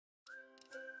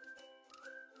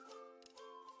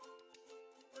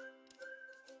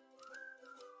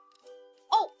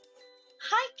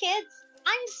kids.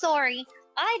 I'm sorry.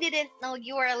 I didn't know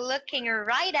you were looking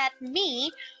right at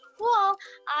me. Well,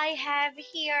 I have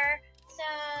here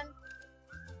some,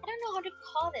 I don't know how to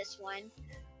call this one.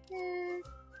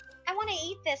 I want to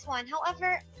eat this one.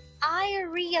 However, I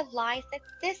realize that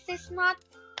this is not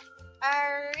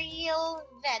a real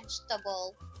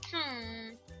vegetable.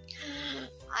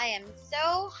 I am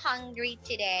so hungry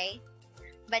today.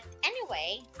 But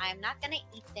anyway, I'm not gonna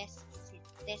eat this since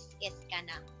this is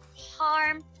gonna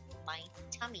harm my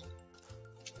tummy.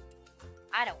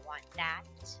 I don't want that.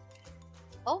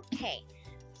 Okay,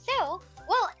 so,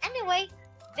 well, anyway,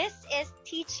 this is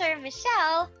Teacher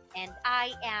Michelle, and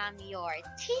I am your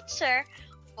teacher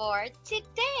for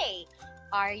today.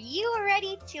 Are you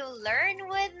ready to learn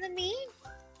with me?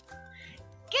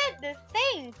 Good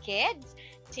thing, kids.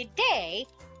 Today,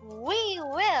 we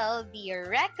will be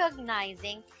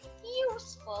recognizing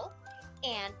useful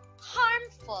and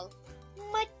harmful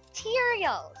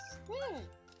materials. When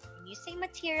you say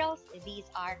materials, these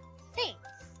are things.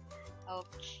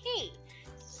 Okay,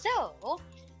 so,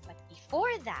 but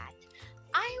before that,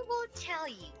 I will tell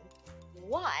you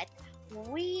what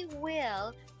we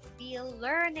will be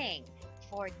learning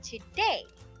for today.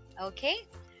 Okay,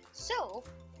 so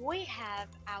we have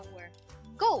our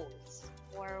goals,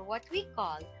 or what we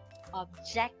call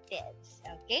objectives.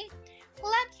 Okay,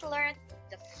 let's learn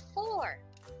the 4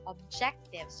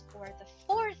 objectives, or the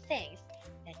 4 things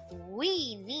that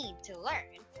we need to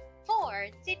learn for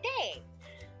today.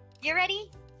 You ready?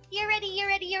 You ready? You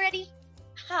ready? You ready?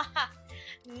 Haha,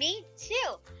 me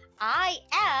too. I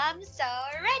am so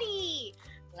ready.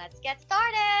 Let's get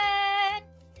started.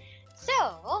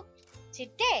 So,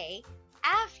 today,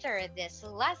 after this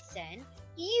lesson,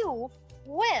 you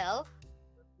will,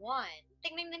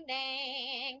 ding ding ding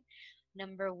ding.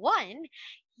 Number 1,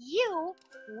 you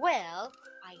will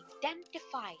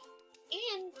identify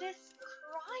and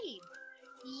describe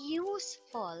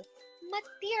useful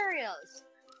materials.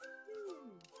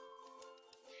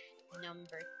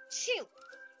 Number 2,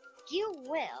 you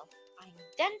will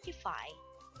identify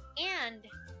and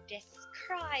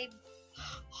describe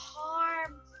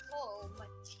harmful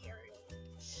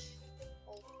materials.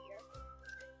 Oh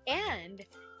dear. And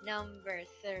number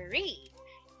 3,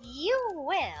 you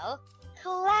will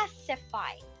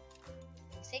classify.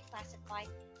 You say classify,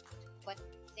 put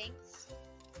things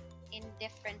in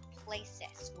different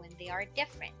places when they are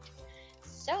different.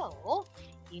 So,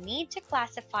 you need to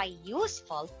classify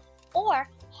useful or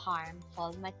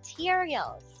harmful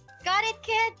materials. Got it,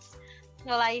 kids?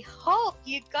 Well, I hope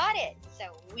you got it.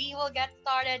 So we will get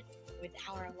started with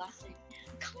our lesson.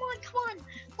 Come on,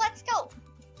 let's go.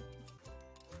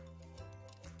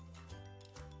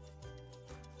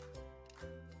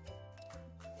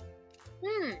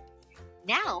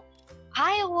 Now,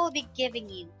 I will be giving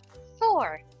you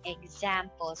 4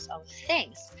 examples of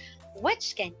things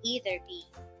which can either be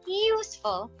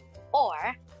useful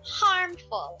or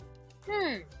harmful.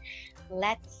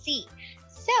 Let's see.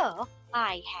 So,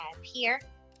 I have here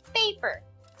paper.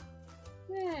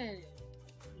 In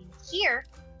here,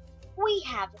 we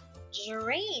have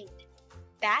drained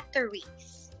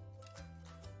batteries.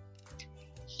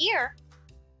 Here,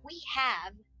 we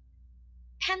have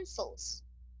pencils.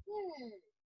 In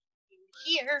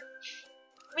here,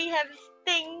 we have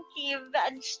stinky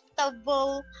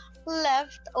vegetable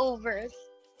leftovers.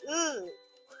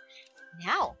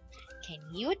 Now, can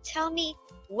you tell me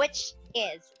which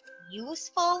is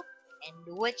useful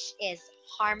and which is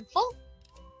harmful?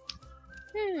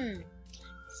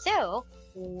 So,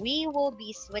 we will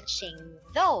be switching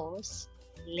those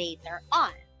later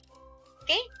on.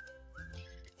 Okay?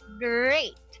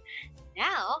 Great.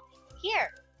 Now,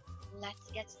 here,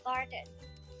 let's get started.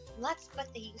 Let's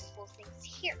put the useful things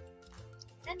here.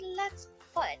 And let's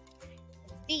put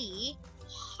the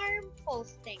harmful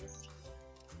things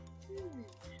here.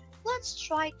 Let's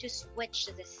try to switch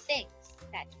the things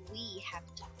that we have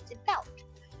talked about.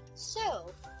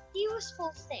 So,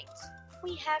 useful things.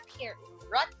 We have here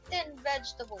rotten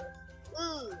vegetables.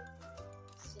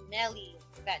 Smelly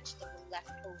vegetable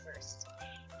leftovers.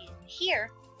 In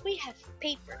here, we have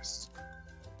papers.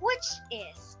 Which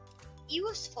is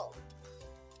useful?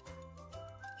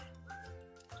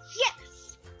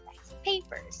 Yes, that's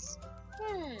papers.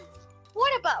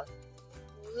 What about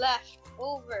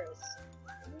leftovers?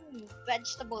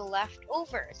 Vegetable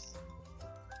leftovers.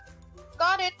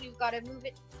 Got it. We've got to move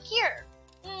it here.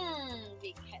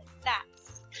 Because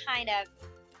that's kind of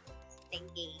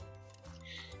stinky.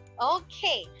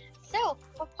 Okay, so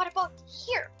but what about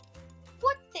here?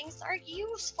 What things are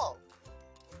useful?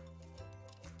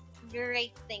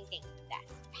 Great thinking.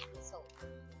 That's pencil.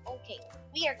 Okay,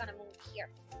 we are gonna move here.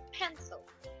 Pencil.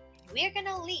 we're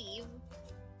gonna leave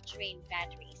drain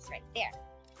batteries right there.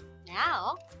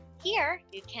 Now, here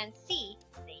you can see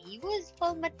the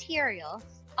useful materials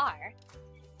are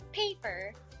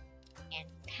paper and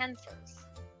pencils.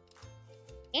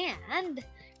 And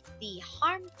the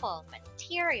harmful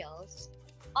materials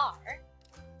are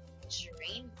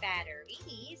drain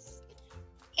batteries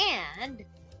and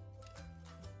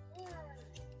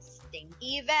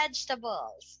stinky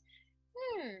vegetables.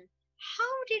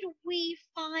 How did we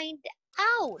find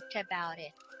out about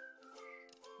it?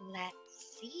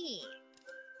 Let's see.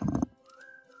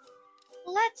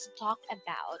 Let's talk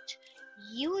about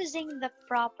using the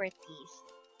properties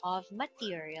of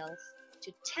materials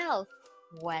to tell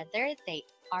whether they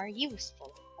are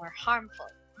useful or harmful.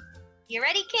 You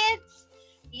ready, kids?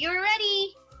 You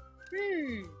ready?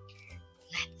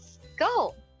 Let's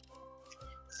go.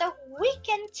 So we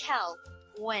can tell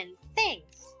when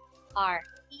things are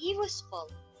useful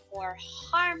or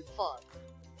harmful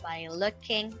by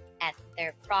looking at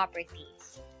their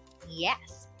properties.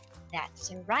 Yes,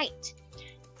 that's right.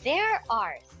 There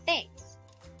are things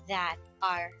that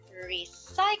are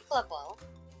recyclable.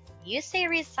 You say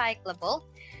recyclable,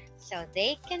 so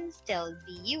they can still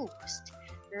be used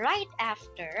right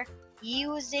after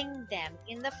using them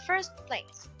in the first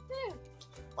place.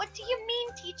 What do you mean,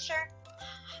 teacher?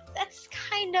 That's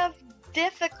kind of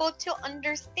difficult to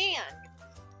understand.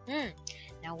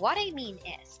 Now what I mean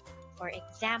is, for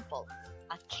example,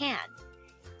 a can.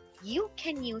 You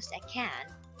can use a can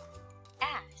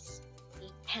as a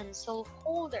pencil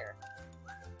holder.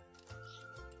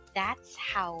 That's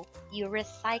how you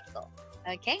recycle,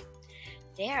 okay?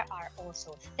 There are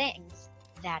also things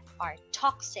that are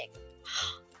toxic.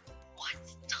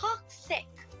 What's toxic?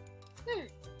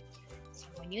 So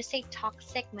when you say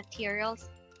toxic materials,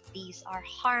 these are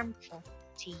harmful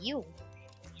to you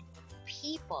and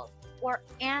people or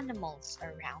animals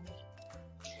around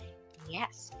you.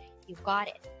 Yes, you got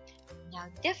it. Now,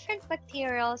 different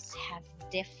materials have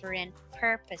different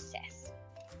purposes.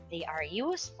 They are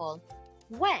useful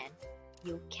when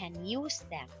you can use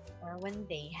them or when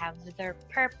they have their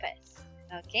purpose.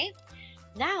 Okay?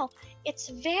 Now, it's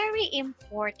very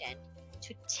important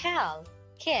to tell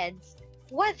kids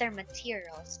whether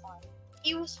materials are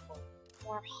useful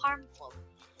or harmful.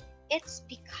 It's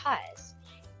because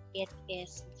it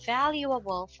is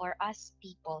valuable for us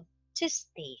people to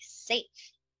stay safe.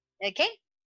 Okay?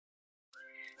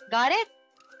 Got it?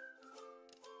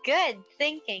 Good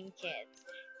thinking, kids.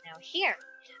 Now here,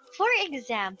 for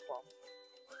example,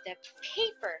 the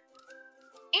paper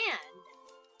and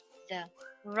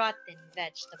the rotten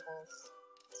vegetables.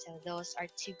 So those are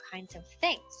two kinds of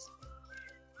things.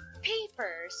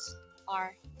 Papers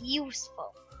are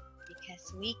useful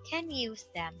because we can use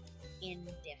them in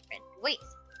different ways.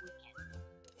 We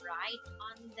can write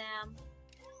on them.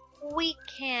 We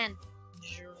can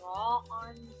draw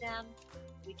on them.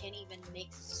 We can even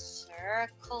make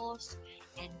circles,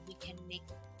 and we can make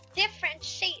different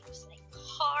shapes like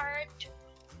heart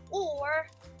or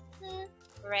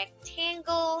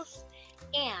rectangles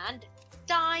and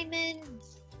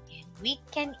diamonds. And we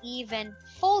can even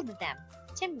fold them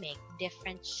to make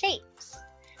different shapes.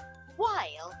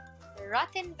 While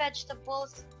rotten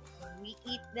vegetables, when we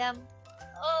eat them,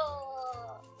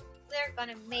 they're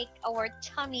gonna make our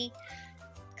tummy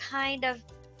kind of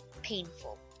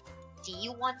painful. Do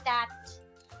you want that?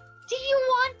 Do you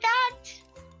want that?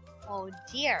 Oh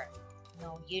dear,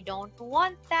 no, you don't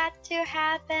want that to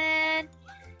happen.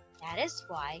 That is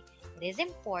why it is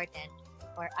important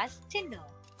for us to know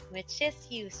which is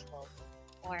useful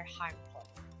or harmful.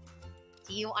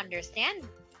 Do you understand?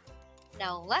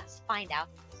 Now let's find out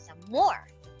some more.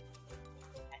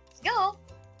 Let's go.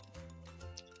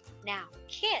 Now,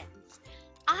 kids,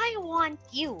 I want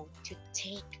you to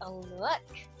take a look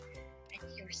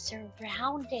at your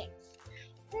surroundings.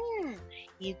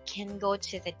 You can go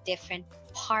to the different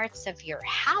parts of your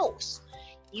house.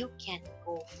 You can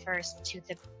go first to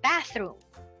the bathroom.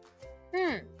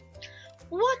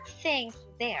 What things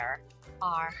there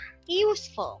are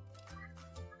useful?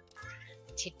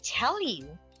 To tell you,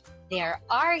 there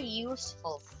are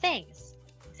useful things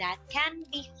that can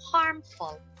be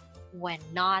harmful when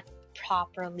not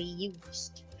properly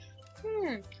used.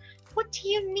 What do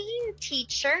you mean,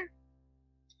 teacher?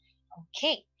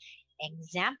 Okay,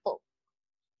 example.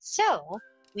 So,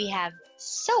 we have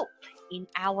soap in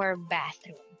our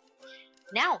bathroom.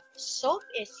 Now, soap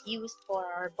is used for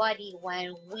our body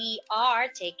when we are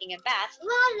taking a bath.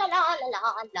 La la la la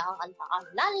la la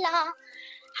la la.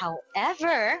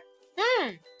 However,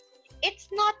 it's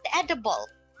not edible.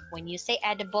 When you say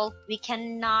edible, we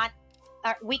can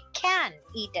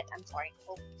eat it. I'm sorry.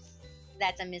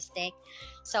 that's a mistake.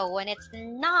 So when it's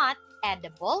not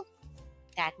edible,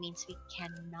 that means we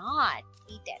cannot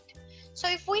eat it. So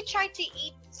if we try to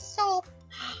eat soap,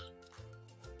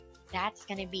 that's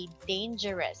gonna be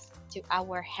dangerous to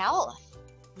our health.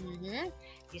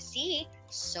 You see,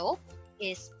 soap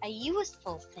is a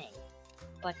useful thing,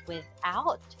 but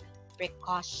without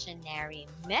precautionary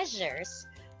measures,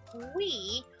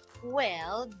 we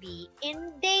will be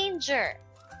in danger.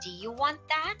 Do you want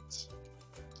that?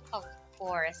 Of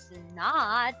course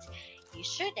not. You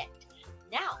shouldn't.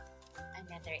 Now,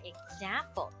 another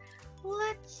example.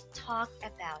 Let's talk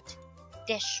about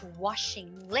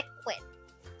dishwashing liquid.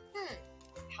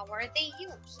 How are they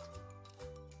used?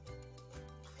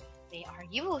 They are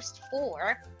used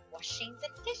for washing the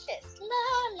dishes.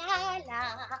 La la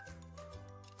la.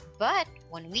 But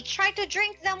when we try to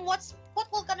drink them, what's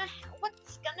gonna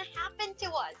happen to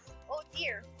us? Oh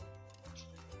dear.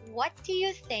 What do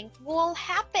you think will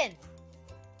happen?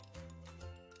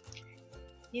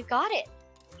 You got it.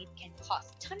 It can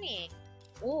cause tummy ache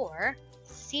or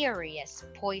serious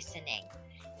poisoning.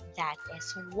 That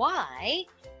is why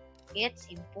it's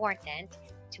important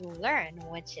to learn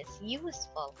which is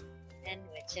useful and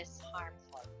which is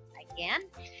harmful. Again,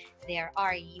 there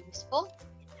are useful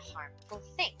and harmful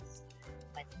things.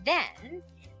 But then,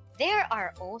 there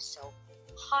are also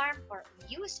or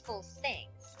useful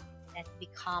things that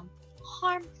become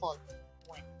harmful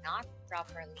when not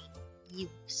properly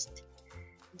used.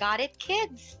 Got it,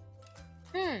 kids?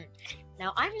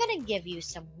 Now I'm gonna give you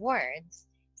some words,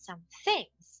 some things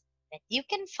that you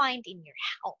can find in your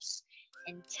house,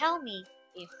 and tell me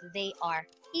if they are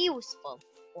useful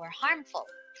or harmful.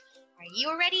 Are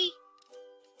you ready?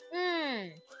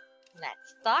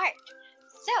 Let's start.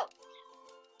 So,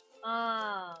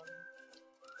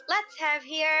 let's have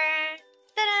here,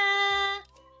 ta-da!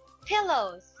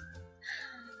 Pillows.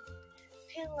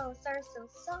 Pillows are so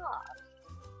soft.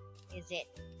 Is it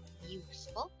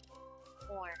useful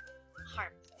or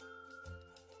harmful?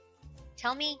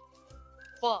 Tell me.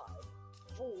 5,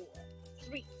 4,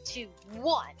 3, 2,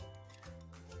 1.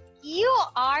 You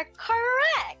are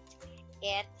correct.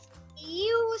 It's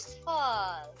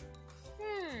useful.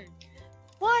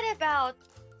 What about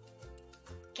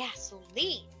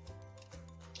gasoline?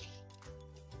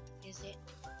 Is it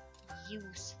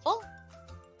useful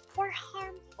or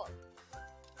harmful?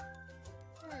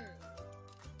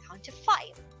 Count to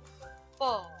 5.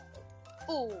 5,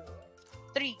 4,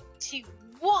 3, 2,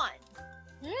 1.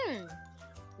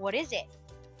 What is it?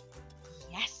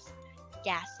 Yes,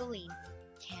 gasoline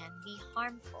can be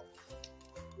harmful.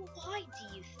 Why do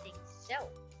you think so?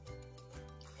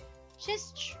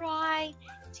 Just try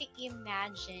to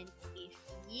imagine if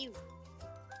you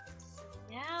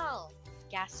smell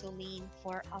gasoline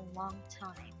for a long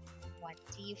time. What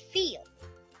do you feel?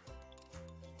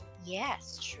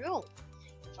 Yes, true.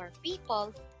 For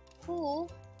people who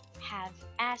have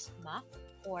asthma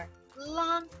or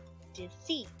lung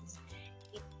disease,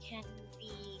 it can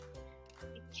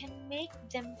make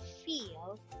them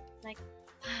feel like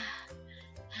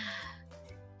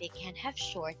they can have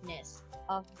shortness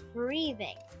of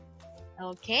breathing.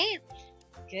 Okay,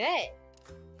 good.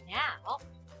 Now,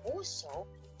 also,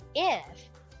 if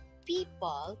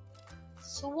people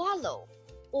swallow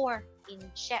or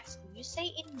ingest, when you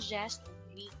say ingest,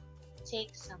 we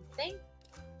take something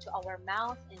to our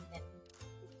mouth and then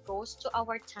it goes to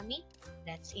our tummy,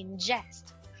 that's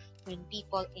ingest. When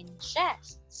people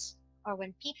ingest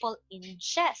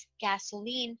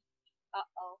gasoline,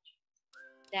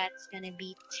 that's gonna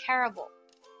be terrible.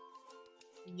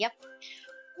 Yep.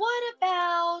 What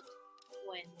about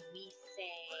when we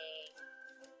say,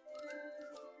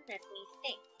 let me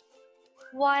think.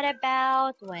 What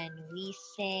about when we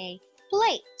say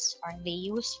plates? Are they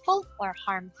useful or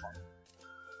harmful?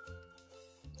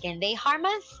 Can they harm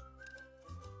us?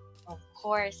 Of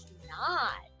course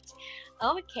not.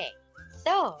 Okay,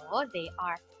 so they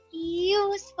are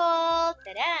useful.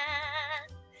 Ta-da!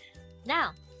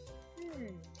 Now,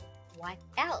 what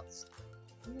else?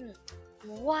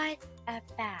 What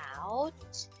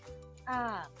about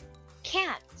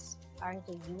cans? Are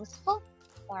they useful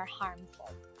or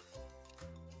harmful?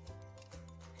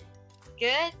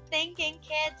 Good thinking,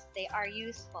 kids. They are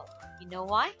useful. You know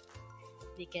why?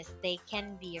 Because they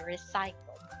can be recycled.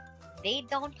 They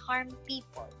don't harm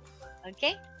people.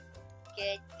 Okay?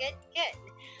 Good, good, good.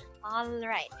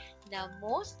 Alright. Now,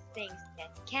 most things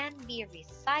that can be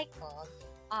recycled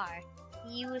are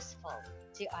useful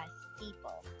to us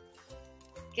people.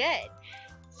 Good.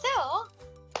 So,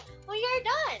 we are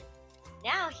done.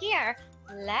 Now here,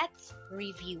 let's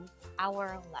review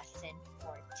our lesson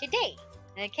for today.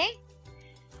 Okay?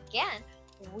 Again,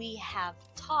 we have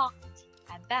talked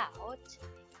about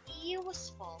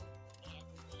useful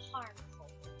and harmful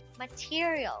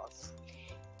materials.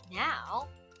 Now,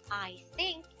 I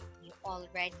think you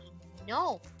already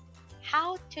know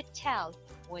how to tell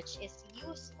which is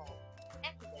useful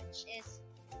and which is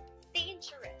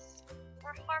dangerous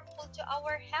or harmful to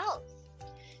our health.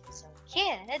 So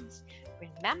kids,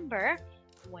 remember,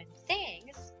 when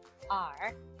things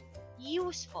are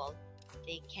useful,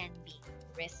 they can be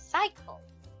recycled.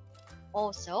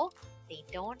 Also, they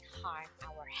don't harm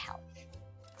our health.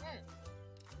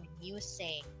 When you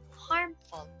say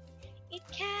harmful, it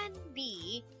can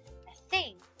be a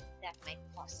thing that might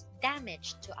cause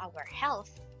damage to our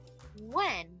health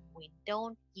when we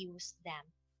don't use them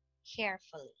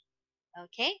carefully.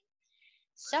 Okay?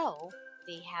 So,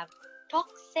 they have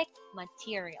toxic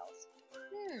materials.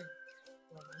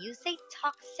 When you say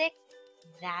toxic,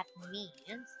 that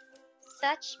means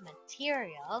such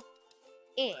material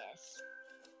is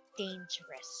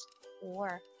dangerous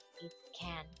or it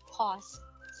can cause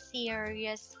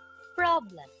serious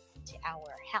problem to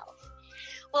our health.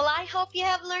 Well, I hope you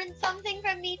have learned something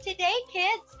from me today,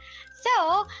 kids.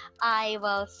 So, I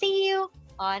will see you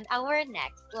on our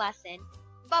next lesson.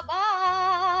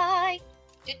 Bye-bye!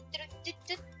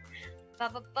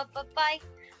 Bye-bye!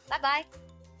 Bye-bye!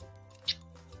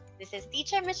 This is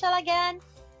Teacher Michelle again,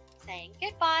 saying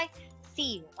goodbye.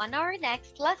 See you on our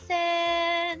next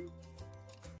lesson.